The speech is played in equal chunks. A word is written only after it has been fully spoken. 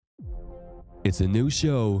It's a new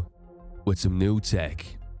show with some new tech.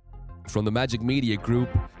 From the Magic Media Group,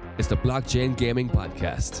 it's the Blockchain Gaming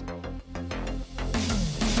Podcast.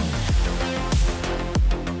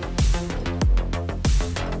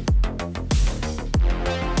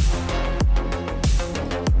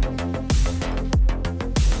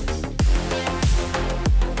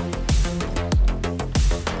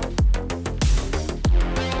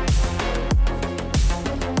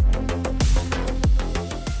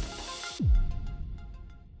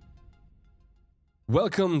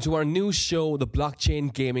 Welcome to our new show, the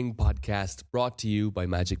Blockchain Gaming Podcast, brought to you by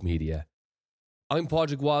Magic Media. I'm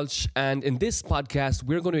Padraig Walsh, and in this podcast,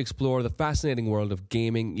 we're going to explore the fascinating world of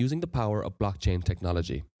gaming using the power of blockchain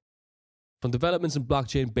technology. From developments in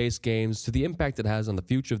blockchain-based games to the impact it has on the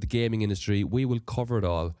future of the gaming industry, we will cover it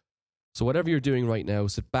all. So whatever you're doing right now,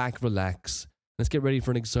 sit back, relax, let's get ready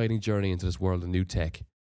for an exciting journey into this world of new tech.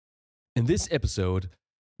 In this episode,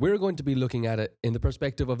 we're going to be looking at it in the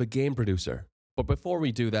perspective of a game producer. But before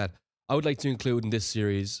we do that, I would like to include in this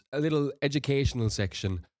series a little educational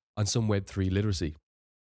section on some Web3 literacy.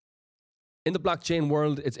 In the blockchain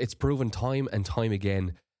world, it's proven time and time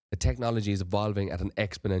again that technology is evolving at an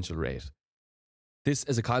exponential rate. This,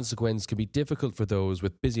 as a consequence, can be difficult for those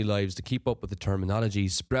with busy lives to keep up with the terminology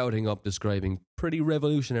sprouting up describing pretty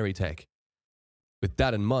revolutionary tech. With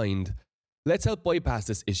that in mind, let's help bypass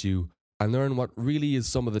this issue and learn what really is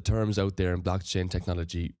some of the terms out there in blockchain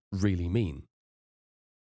technology really mean.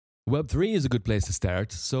 Web3 is a good place to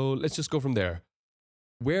start, so let's just go from there.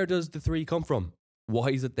 Where does the 3 come from?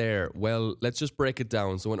 Why is it there? Well, let's just break it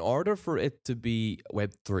down. So in order for it to be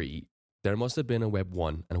Web3, there must have been a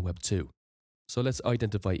Web1 and a Web2. So let's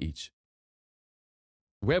identify each.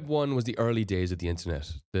 Web1 was the early days of the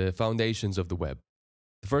internet, the foundations of the web.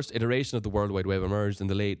 The first iteration of the World Wide Web emerged in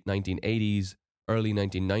the late 1980s, early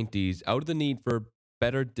 1990s, out of the need for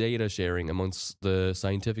better data sharing amongst the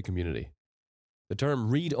scientific community. The term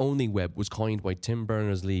read-only web was coined by Tim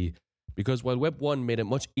Berners-Lee because while Web 1 made it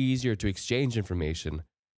much easier to exchange information,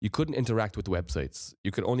 you couldn't interact with websites.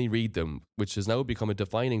 You could only read them, which has now become a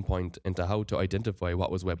defining point into how to identify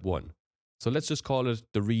what was Web 1. So let's just call it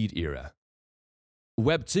the read era.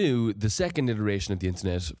 Web 2, the second iteration of the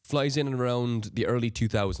internet, flies in and around the early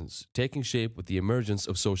 2000s, taking shape with the emergence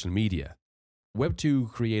of social media. Web 2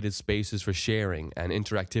 created spaces for sharing and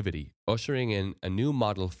interactivity, ushering in a new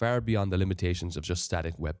model far beyond the limitations of just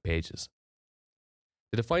static web pages.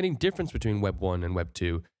 The defining difference between Web 1 and Web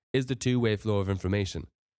 2 is the two-way flow of information.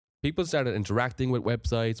 People started interacting with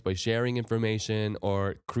websites by sharing information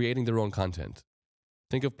or creating their own content.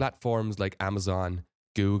 Think of platforms like Amazon,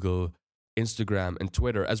 Google, Instagram, and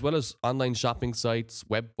Twitter, as well as online shopping sites,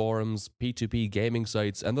 web forums, P2P gaming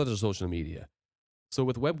sites, and other social media. So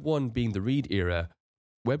with Web 1 being the read era,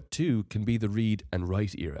 Web 2 can be the read and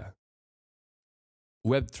write era.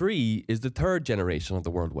 Web 3 is the third generation of the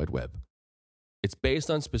World Wide Web. It's based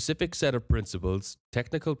on a specific set of principles,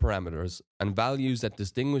 technical parameters, and values that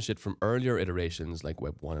distinguish it from earlier iterations like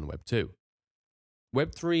Web 1 and Web 2.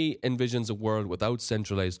 Web 3 envisions a world without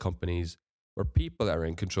centralized companies where people are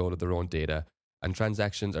in control of their own data and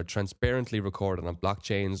transactions are transparently recorded on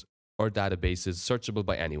blockchains or databases searchable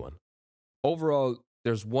by anyone. Overall,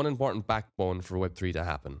 there's one important backbone for Web3 to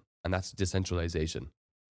happen, and that's decentralization.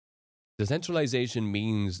 Decentralization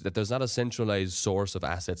means that there's not a centralized source of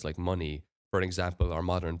assets like money, for example, our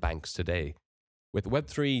modern banks today. With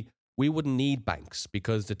Web3, we wouldn't need banks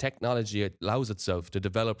because the technology allows itself to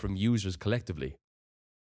develop from users collectively.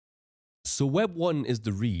 So Web 1 is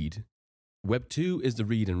the read, Web 2 is the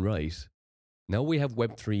read and write. Now we have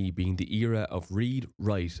Web 3 being the era of read,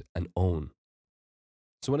 write, and own.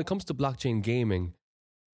 So when it comes to blockchain gaming,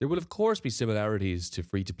 there will of course be similarities to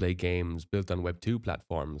free-to-play games built on Web 2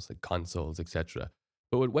 platforms like consoles, etc.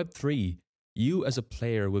 But with Web 3, you as a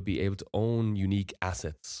player will be able to own unique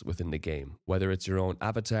assets within the game, whether it's your own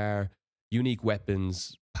avatar, unique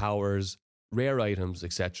weapons, powers, rare items,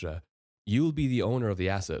 etc. You'll be the owner of the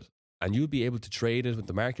asset, and you'll be able to trade it with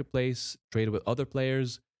the marketplace, trade it with other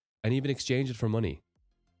players, and even exchange it for money.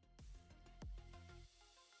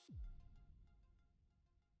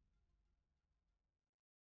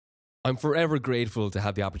 I'm forever grateful to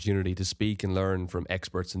have the opportunity to speak and learn from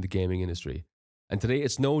experts in the gaming industry. And today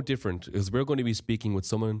it's no different because we're going to be speaking with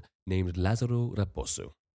someone named Lazaro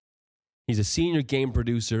Raposo. He's a senior game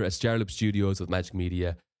producer at Startup Studios with Magic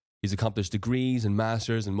Media. He's accomplished degrees and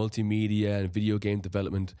masters in multimedia and video game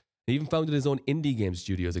development. He even founded his own indie game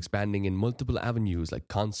studios, expanding in multiple avenues like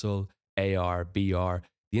console, AR, VR,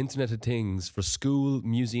 the Internet of Things for school,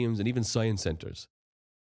 museums, and even science centers.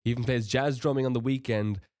 He even plays jazz drumming on the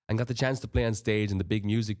weekend and got the chance to play on stage in the big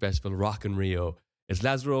music festival Rock in Rio. It's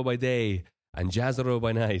Lazaro by day and Lazaro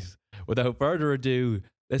by night. Without further ado,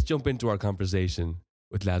 let's jump into our conversation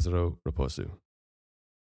with Lazaro Raposo.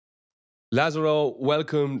 Lazaro,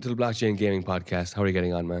 welcome to the Blockchain Gaming Podcast. How are you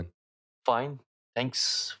getting on, man? Fine.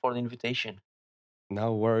 Thanks for the invitation.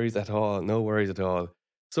 No worries at all. No worries at all.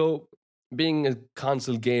 So, being a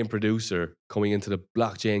console game producer coming into the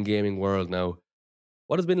blockchain gaming world now,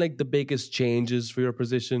 what has been like the biggest changes for your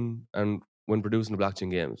position and when producing the blockchain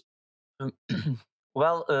games? Um,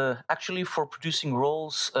 well, actually, for producing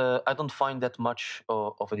roles, I don't find that much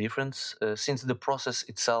of a difference since the process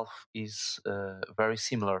itself is very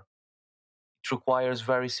similar. It requires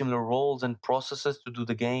very similar roles and processes to do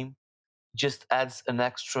the game, just adds an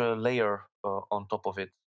extra layer on top of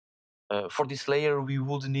it. For this layer, we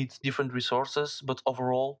would need different resources, but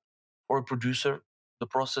overall, for a producer, the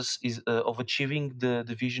process is of achieving the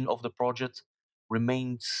vision of the project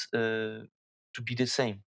remains to be the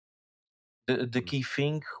same. The key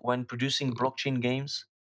thing when producing blockchain games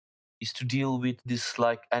is to deal with this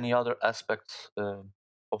like any other aspect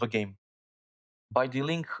of a game. By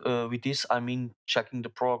dealing with this, I mean checking the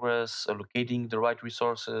progress, allocating the right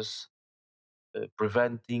resources,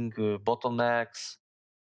 preventing bottlenecks.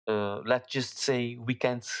 Let's just say we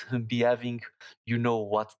can't be having, you know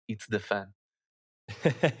what, it's the fan.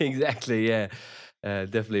 Exactly, yeah.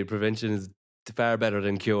 Definitely, prevention is far better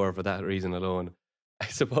than cure for that reason alone. I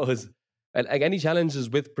suppose. And like any challenges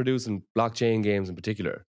with producing blockchain games in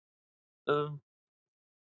particular? Uh,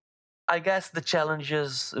 I guess the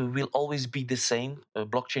challenges will always be the same,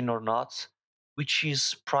 blockchain or not, which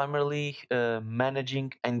is primarily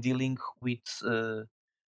managing and dealing with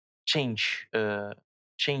change,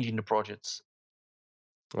 change in the projects.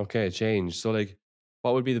 Okay, change. So, like,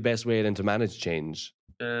 what would be the best way then to manage change?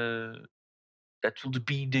 Uh, that would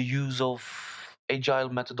be the use of agile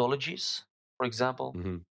methodologies, for example.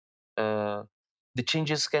 Hmm. Uh, the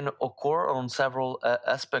changes can occur on several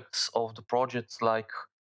aspects of the project, like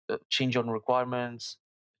change on requirements,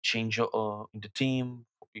 change in the team,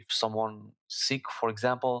 if someone sick, for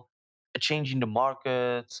example, a change in the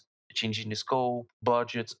market, a change in the scope,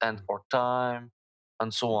 budget, and or time,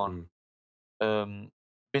 and so on. Mm. Um,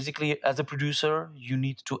 Basically, as a producer, you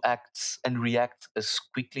need to act and react as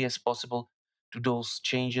quickly as possible to those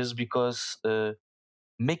changes because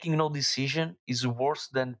making no decision is worse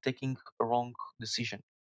than taking a wrong decision.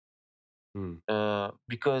 Mm.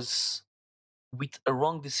 Because with a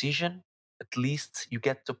wrong decision, at least you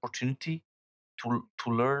get the opportunity to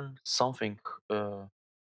learn something, uh,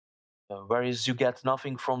 whereas you get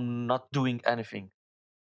nothing from not doing anything.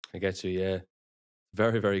 I get you, yeah.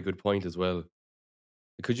 Very, very good point as well.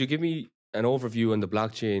 Could you give me an overview on the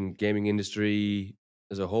blockchain gaming industry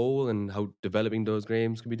as a whole and how developing those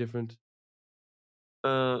games can be different?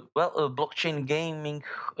 Blockchain gaming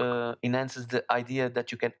enhances the idea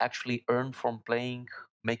that you can actually earn from playing,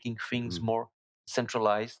 making things Mm. more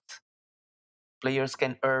centralized. Players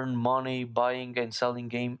can earn money buying and selling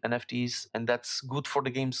game NFTs, and that's good for the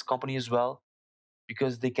games company as well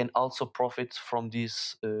because they can also profit from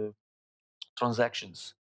these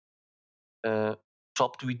transactions. Uh,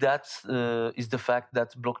 Topped with that is the fact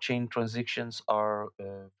that blockchain transactions are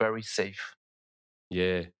very safe.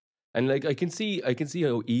 Yeah. And like I can see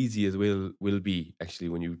how easy it will be actually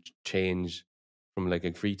when you change from like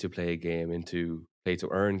a free to play game into play to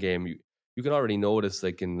earn game. You can already notice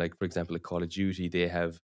like in like for example like Call of Duty they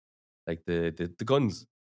have like the guns.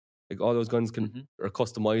 Like all those guns can Mhm. are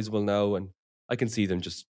customizable now and I can see them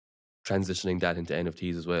just transitioning that into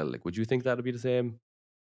NFTs as well. Like would you think that would be the same?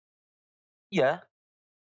 Yeah,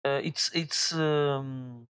 it's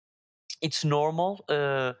normal.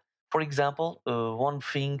 For example, one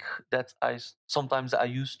thing that sometimes I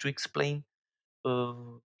use to explain uh,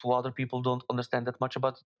 to other people don't understand that much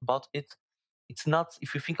about it. It's not,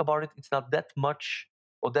 if you think about it, it's not that much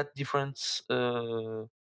or that different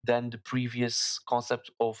than the previous concept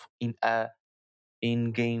of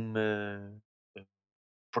in game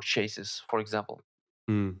purchases, for example.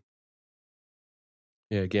 Hmm.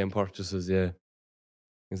 Yeah, game purchases, yeah.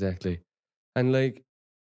 Exactly. And like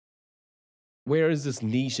where is this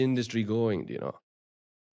niche industry going, do you know?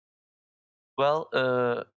 Well,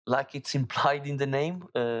 like it's implied in the name,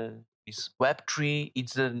 is Web3.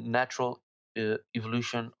 It's the natural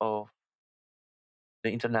evolution of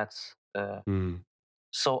the internet. Hmm.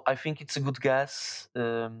 So I think it's a good guess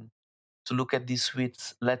to look at this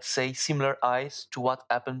with, let's say, similar eyes to what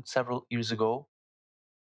happened several years ago.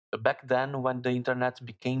 Back then, when the internet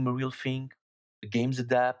became a real thing, the games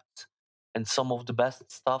adapt, and some of the best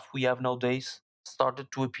stuff we have nowadays started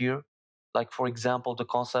to appear. Like, for example, the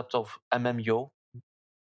concept of MMO.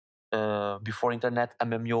 Before internet,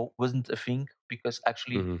 MMO wasn't a thing. because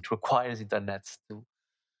actually Hmm. it requires internet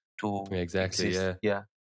to Yeah, exactly. exist. Yeah, Yeah.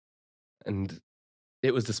 and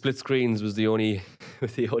it was the split screens was the only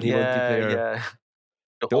was the only Yeah, multiplayer. yeah.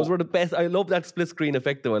 Those Oh, were the best. I love that split screen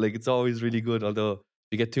effect though. Like it's always really good. Although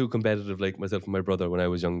you get too competitive, like myself and my brother when I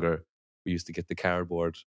was younger, we used to get the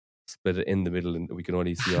cardboard, split it in the middle, and we can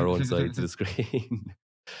only see our own sides of the screen.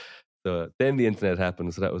 So then the internet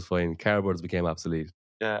happened, so that was fine. Cardboards became obsolete.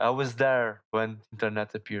 yeah, I was there when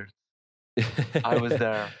internet appeared. I was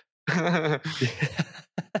there.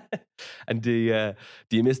 And do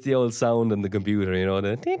you miss the old sound on the computer? You know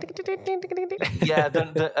the. Yeah,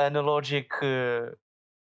 the analogic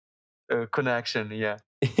connection. Yeah.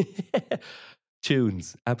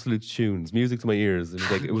 Tunes, absolute tunes, music to my ears. It was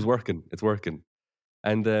like it was working. It's working.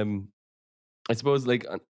 And I suppose like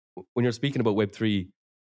when you're speaking about Web3,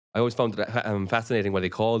 I always found it fascinating why they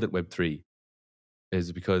called it Web3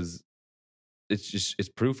 is because it's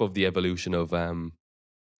proof of the evolution of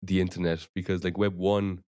the internet. Because like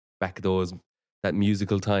Web1 back those that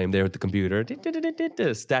musical time there at the computer,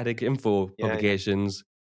 static info Yeah, yeah, publications,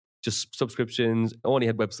 just subscriptions, only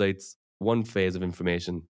had websites, one phase of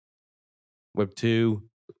information. Web2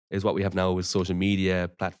 is what we have now with social media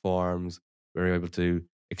platforms. We're able to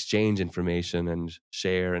exchange information and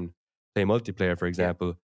share and play multiplayer, for yeah.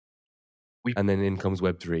 example. We And then in comes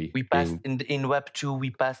Web3 we passed being in Web 2.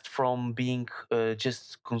 We passed from being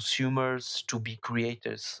just consumers to be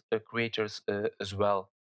creators as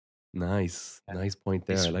well. nice. And Nice point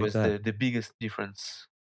there. I this like was that. the biggest difference,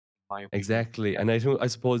 in my opinion. Exactly. Yeah. And I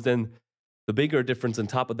suppose then the bigger difference on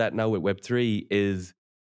top of that now with Web3 is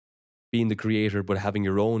being the creator, but having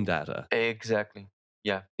your own data. Exactly.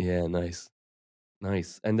 Yeah. Yeah, nice.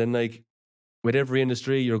 Nice. And then, like, with every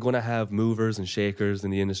industry, you're going to have movers and shakers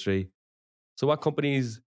in the industry. So, what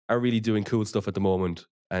companies are really doing cool stuff at the moment?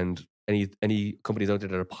 And any companies out there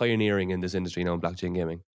that are pioneering in this industry now in blockchain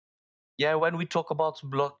gaming? Yeah. When we talk about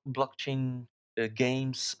blockchain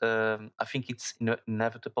games, I think it's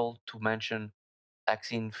inevitable to mention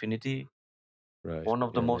Axie Infinity, Right. one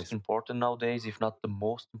of the Yeah, most nice. important nowadays, if not the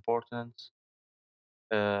most important.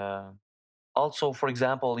 Uh, Also, for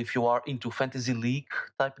example, if you are into fantasy league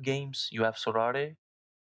type games, you have Sorare.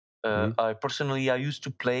 Hmm. I used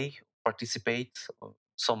to participate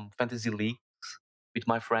some fantasy leagues with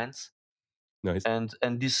my friends, Nice.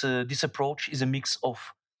 and this approach is a mix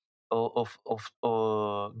of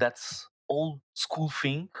that's old school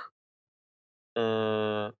thing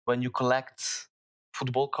when you collect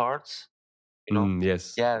football cards, you know.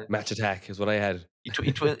 Yes. Yeah, Match Attack is what I had.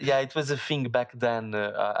 it was a thing back then.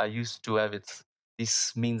 I used to have it.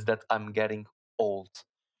 This means that I'm getting old.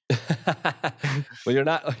 Well, you're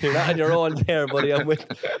not on your own there, buddy. I'm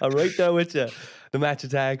right there with you. The Match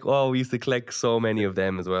Attack. Oh, we used to collect so many of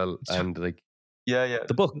them as well, and like Yeah, yeah,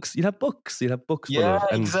 the books. You'd have books full yeah. of,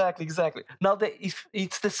 and Exactly, exactly. Now, if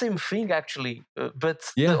it's the same thing actually, but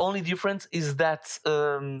the yeah, only difference is that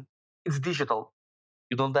it's digital.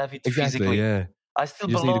 You don't have it exactly, physically. yeah. I still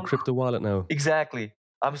You just need a belong. crypto wallet now. Exactly.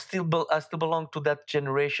 I still belong to that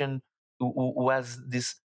generation who has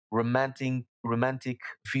this romantic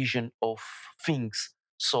vision of things.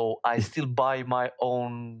 So I still buy my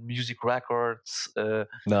own music records.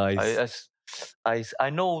 I, Nice. I s- I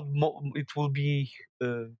know it will be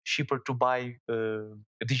cheaper to buy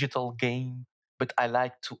a digital game, but I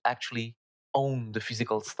like to actually own the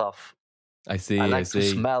physical stuff. I I see. I like to see.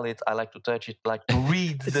 smell it. I like to touch it. I like to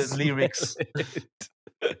read I the smell lyrics. it.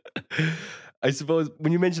 I suppose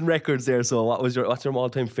when you mentioned records there, so what's your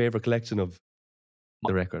all-time favorite collection of My,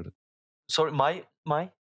 the record? sorry, my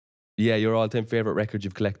Yeah, your all-time favorite record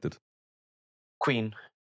you've collected. Queen.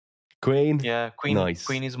 Queen. Yeah, Nice.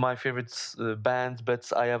 Queen is my favorite band,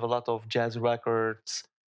 but I have a lot of jazz records,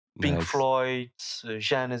 Pink Nice. Floyd,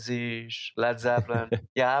 Genesis, Led Zeppelin.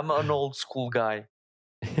 Yeah, I'm an old school guy.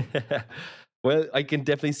 Well, I can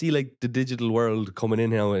definitely see like the digital world coming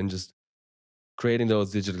in now and just creating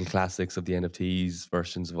those digital classics of the NFTs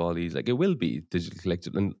versions of all these. Like it will be digital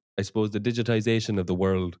collected, and I suppose the digitization of the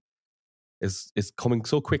world is coming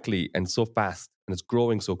so quickly and so fast, and it's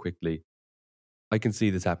growing so quickly. I can see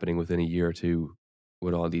this happening within a year or two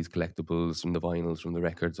with all these collectibles from the vinyls, from the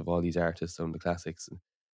records of all these artists, from the classics,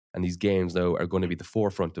 and these games now are going to be the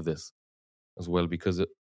forefront of this as well because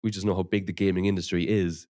we just know how big the gaming industry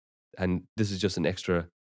is, and this is just an extra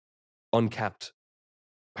uncapped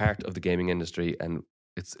part of the gaming industry, and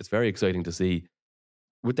it's very exciting to see.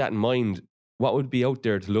 With that in mind, what would be out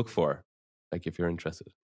there to look for, like if you're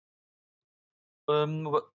interested?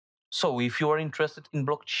 Wh- so, if you are interested in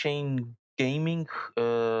blockchain gaming,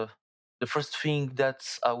 the first thing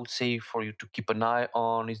that I would say for you to keep an eye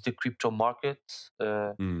on is the crypto market.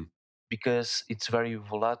 Hmm. because it's very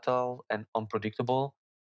volatile and unpredictable.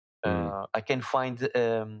 Mm. I can find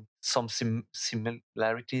some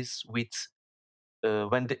similarities with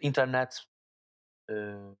when the internet,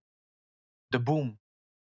 uh, the boom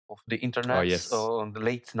of the Oh internet yes, on the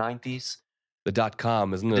late 90s. the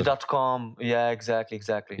 .com, isn't The it? dot com, yeah, exactly,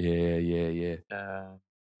 exactly. Yeah, yeah, yeah. Uh,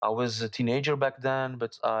 I was a teenager back then,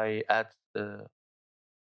 but I had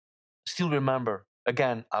still remember.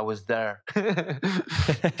 Again, I was there.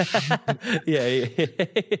 Yeah,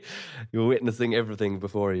 yeah. You're witnessing everything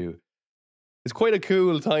before you. It's quite a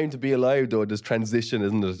cool time to be alive, though. This transition,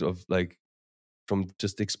 isn't it, of like from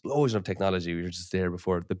just the explosion of technology. We were just there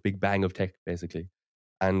before the big bang of tech, basically.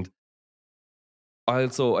 And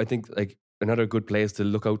also, I think like another good place to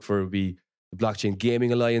look out for would be the Blockchain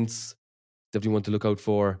Gaming Alliance. Definitely one to look out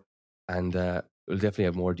for, and we'll definitely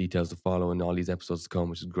have more details to follow in all these episodes to come,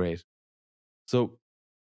 which is great. So,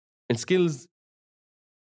 in skills,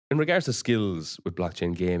 in regards to skills with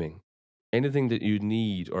blockchain gaming, anything that you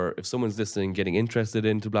need, or if someone's listening, getting interested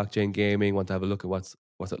into blockchain gaming, want to have a look at what's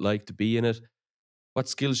it like to be in it, what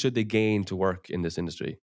skills should they gain to work in this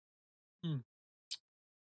industry? Hmm.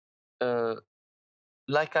 uh,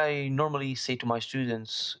 like I normally say to my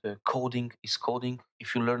students, coding is coding.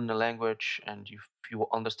 If you learn the language and if you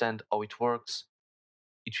understand how it works,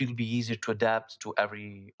 it will be easier to adapt to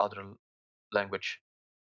every other language.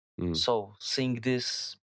 Mm, So, seeing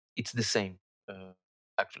this, it's the same, uh,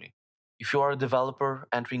 actually. If you are a developer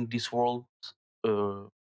entering this uh,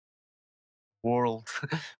 world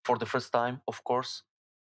for the first time, of course,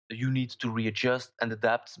 you need to readjust and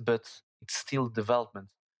adapt, but it's still development.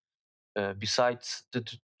 Besides the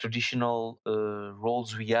traditional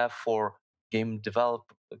roles we have for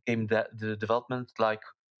the development, like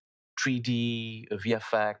 3D,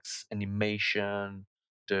 VFX, animation,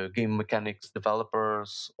 the game mechanics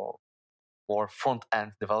developers, or more front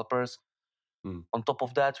end developers. mm, On top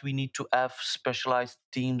of that, we need to have specialized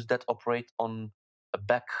teams that operate on a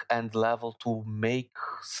back end level to make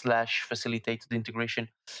slash facilitate the integration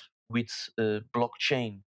with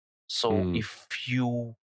blockchain. So mm. if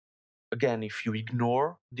you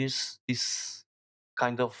ignore this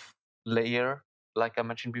kind of layer, like I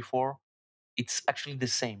mentioned before, it's actually the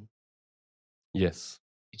same. Yes,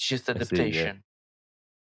 It's just I see. Yeah, adaptation.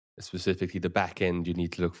 specifically the back end you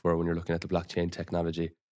need to look for when you're looking at the blockchain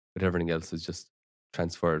technology, but everything else is just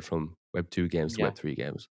transferred from Web 2 games to Yeah. Web 3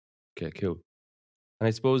 games. Okay, cool. And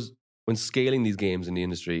I suppose when scaling these games in the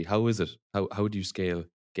industry, how is it? How do you scale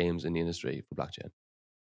games in the industry for blockchain?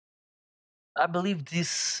 I believe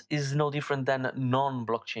this is no different than a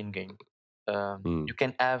non-blockchain game. Mm, You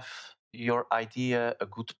can have your idea, a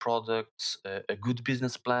good product, a good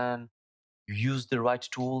business plan, you use the right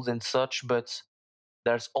tools and such, but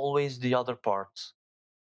there's always the other part,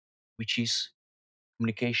 which is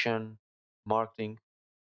communication, marketing.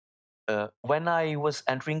 When I was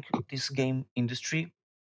entering this game industry,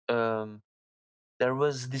 um, there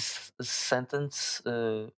was this sentence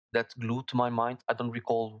that glued to my mind. I don't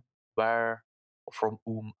recall where or from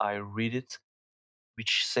whom I read it,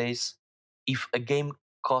 which says, if a game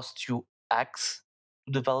costs you X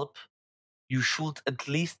to develop, you should at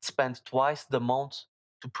least spend twice the amount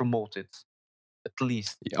to promote it. At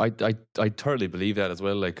least. yeah, I thoroughly believe that as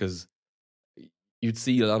well. Like, because you'd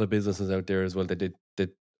see a lot of businesses out there as well that did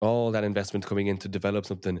all that investment coming in to develop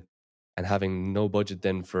something and having no budget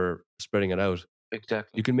then for spreading it out. You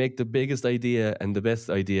Exactly. can make the biggest idea and the best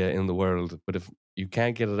idea in the world, but if you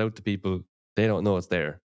can't get it out to people, they don't know it's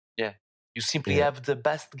there. Yeah. You simply Yeah, have the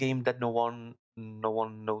best game that no one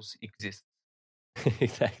knows exists.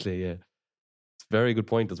 exactly. Yeah, it's a very good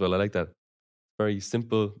point as well. I like that. Very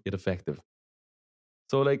simple yet effective.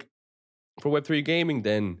 So, like for Web3 gaming,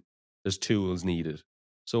 then there's tools needed.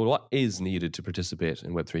 So, what is needed to participate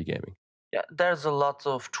in Web3 gaming? Yeah, there's a lot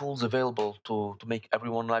of tools available to make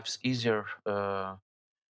everyone's lives easier.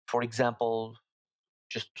 For example,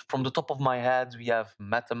 just from the top of my head, we have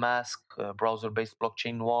MetaMask, a browser-based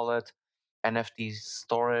blockchain wallet, NFT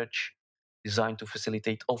storage, designed to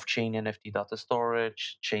facilitate off-chain NFT data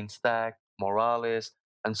storage, ChainStack, Morales,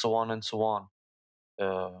 and so on and so on.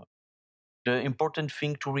 Uh, the important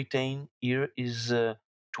thing to retain here is to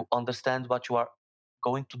understand what you are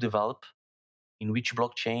going to develop, in which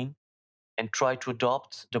blockchain, and try to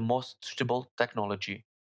adopt the most suitable technology.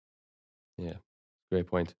 Yeah, great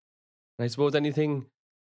point. And I suppose anything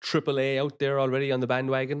AAA out there already on the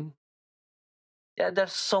bandwagon? Yeah,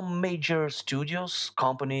 there's some major studios,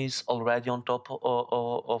 companies already on top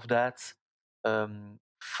of that.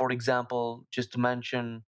 For example, just to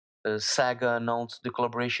mention, Saga announced the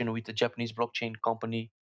collaboration with a Japanese blockchain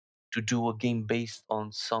company to do a game based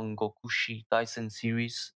on Sangokushi Tyson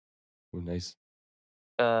series. Oh, nice.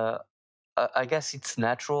 Uh, I guess it's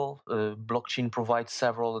natural. Blockchain provides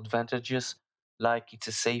several advantages, like it's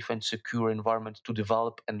a safe and secure environment to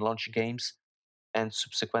develop and launch games and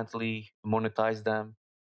subsequently monetize them.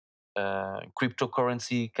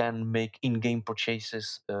 Cryptocurrency can make in-game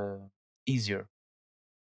purchases easier.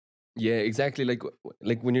 Yeah, exactly. Like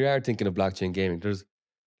when you are thinking of blockchain gaming, there's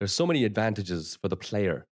so many advantages for the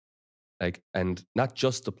player, like, and not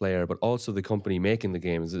just the player, but also the company making the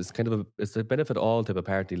games. It's kind of it's a benefit all type of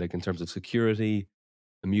party, like in terms of security,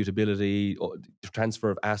 immutability, the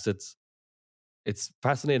transfer of assets. It's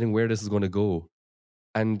fascinating where this is going to go.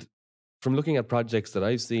 And from looking at projects that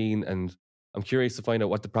I've seen, and I'm curious to find out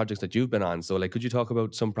what the projects that you've been on. So, like, could you talk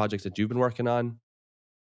about some projects that you've been working on?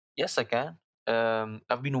 Yes, I can.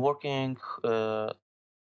 I've been working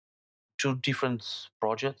two different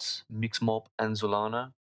projects, Mixmob and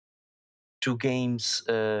Solana, two games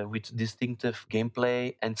with distinctive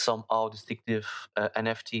gameplay and somehow distinctive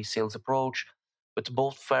NFT sales approach, but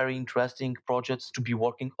both very interesting projects to be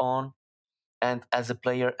working on. And as a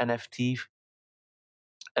player NFT,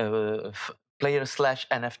 player slash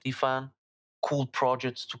NFT fan, cool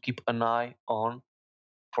projects to keep an eye on.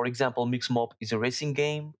 For example, Mixmob is a racing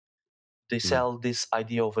game. They Mm, sell this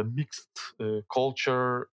idea of a mixed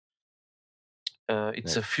culture.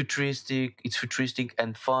 nice. It's futuristic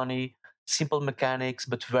and funny, simple mechanics,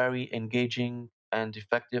 but very engaging and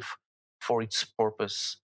effective for its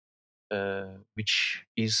purpose, which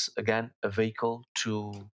is again a vehicle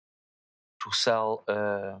to sell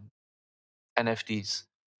NFTs.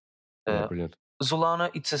 Yeah, Uh, brilliant.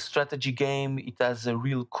 Solana, it's a strategy game. It has a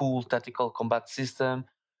real cool tactical combat system,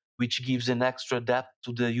 which gives an extra depth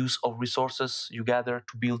to the use of resources you gather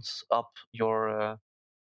to build up your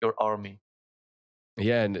army.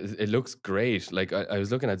 Yeah, and it looks great. Like I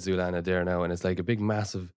was looking at Zulana there now, and it's like a big,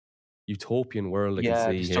 massive utopian world I can Yeah,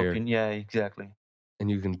 see here, dystopian. Yeah, exactly. and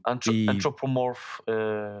you can be Anthropomorph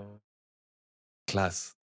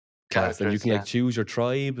class, class, and you characters. can like Yeah, choose your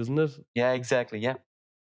tribe, isn't it? yeah, exactly. Yeah,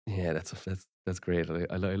 Yeah, that's great.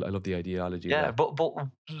 I love the ideology of yeah. that. But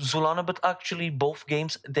Zulana, but actually, both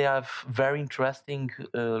games they have very interesting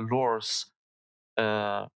lores.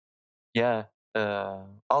 Uh, yeah.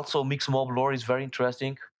 Also, mixed mob lore is very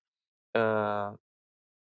interesting. Uh,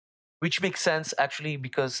 which makes sense actually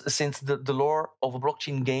because since the lore of a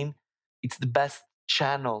blockchain game, it's the best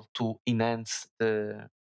channel to enhance the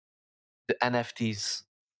NFTs.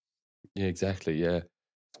 Yeah, exactly. Yeah,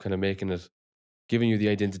 it's kind of making it, giving you the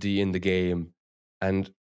identity in the game,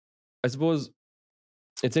 and I suppose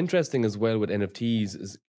it's interesting as well with NFTs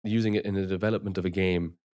is using it in the development of a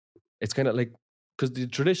game. It's kind of like because the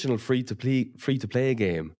traditional free to play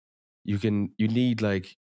game, you need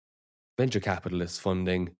like venture capitalist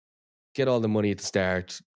funding, get all the money at the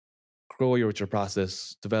start, grow your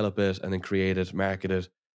process, develop it, and then create it, market it,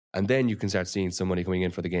 and then you can start seeing some money coming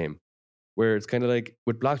in for the game. Where it's kind of like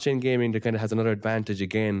with blockchain gaming, there kind of has another advantage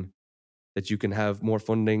again that you can have more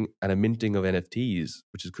funding and a minting of NFTs,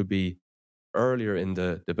 which could be earlier in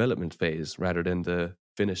the development phase rather than the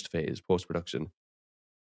finished phase, post production.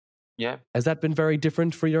 Yeah. Has that been very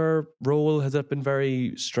different for your role? Has that been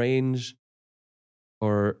very strange?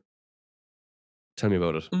 Or tell me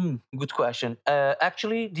about it. Good question.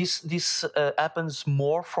 Actually, this happens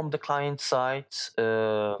more from the client side.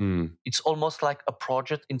 Hmm. It's almost like a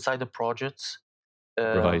project inside a project.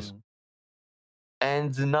 Right. Um,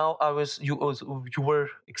 and now you were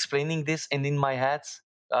explaining this, and in my head,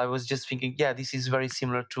 I was just thinking, yeah, this is very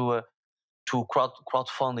similar to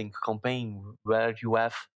crowdfunding campaign where you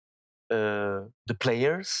have the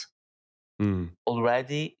players Hmm.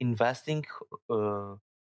 already investing. Uh,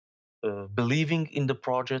 Believing in the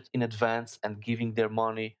project in advance and giving their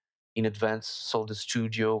money in advance so the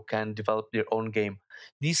studio can develop their own game.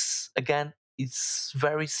 This again is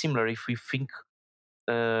very similar if we think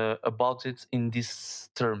about it in these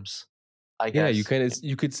terms, I Yeah, you guess. kind of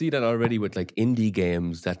you could see that already with like indie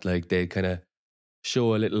games that like they kind of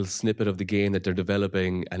show a little snippet of the game that they're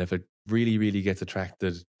developing, and if it really gets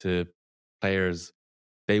attracted to players,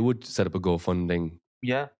 they would set up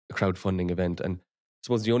Yeah, a crowdfunding event. And I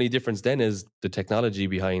suppose the only difference then is the technology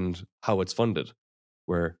behind how it's funded,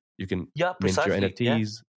 where you can yeah, mint your precisely. Yeah,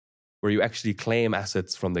 NFTs, where you actually claim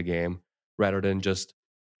assets from the game rather than just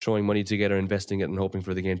throwing money together, investing it, and hoping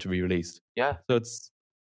for the game to be released. yeah, So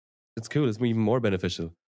it's cool. It's even more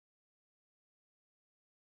beneficial.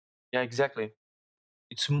 yeah, exactly.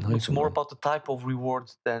 Nice It's one, more man. about the type of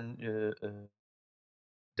reward than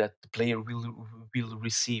that the player will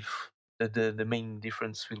receive. The main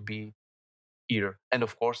difference will be here, and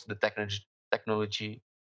of course the technology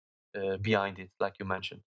behind it, like you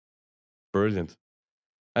mentioned. Brilliant.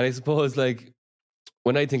 And I suppose, like,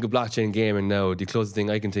 when I think of blockchain gaming now, the closest thing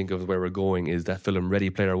I can think of where we're going is that film Ready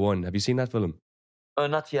Player One. Have you seen that film?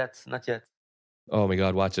 Not yet, not yet. Oh my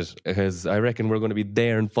God, watch it, because I reckon we're going to be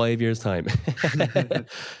there in 5 years' time.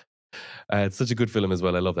 It's such a good film as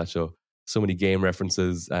well. I love that show. So many game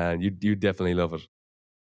references, and you definitely love it.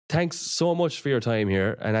 Thanks so much for your time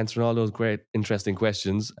here and answering all those great, interesting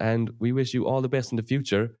questions. And we wish you all the best in the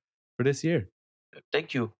future for this year.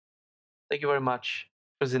 Thank you. Thank you very much.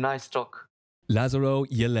 It was a nice talk. Lazaro,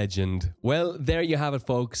 you legend. Well, there you have it,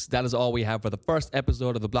 folks. That is all we have for the first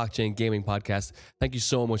episode of the Blockchain Gaming Podcast. Thank you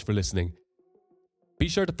so much for listening. Be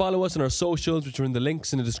sure to follow us on our socials, which are in the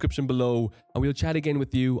links in the description below, and we'll chat again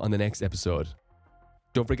with you on the next episode.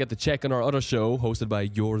 Don't forget to check on our other show, hosted by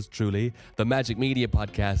yours truly, the Magic Media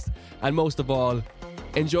Podcast. And most of all,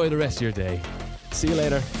 enjoy the rest of your day. See you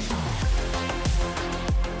later.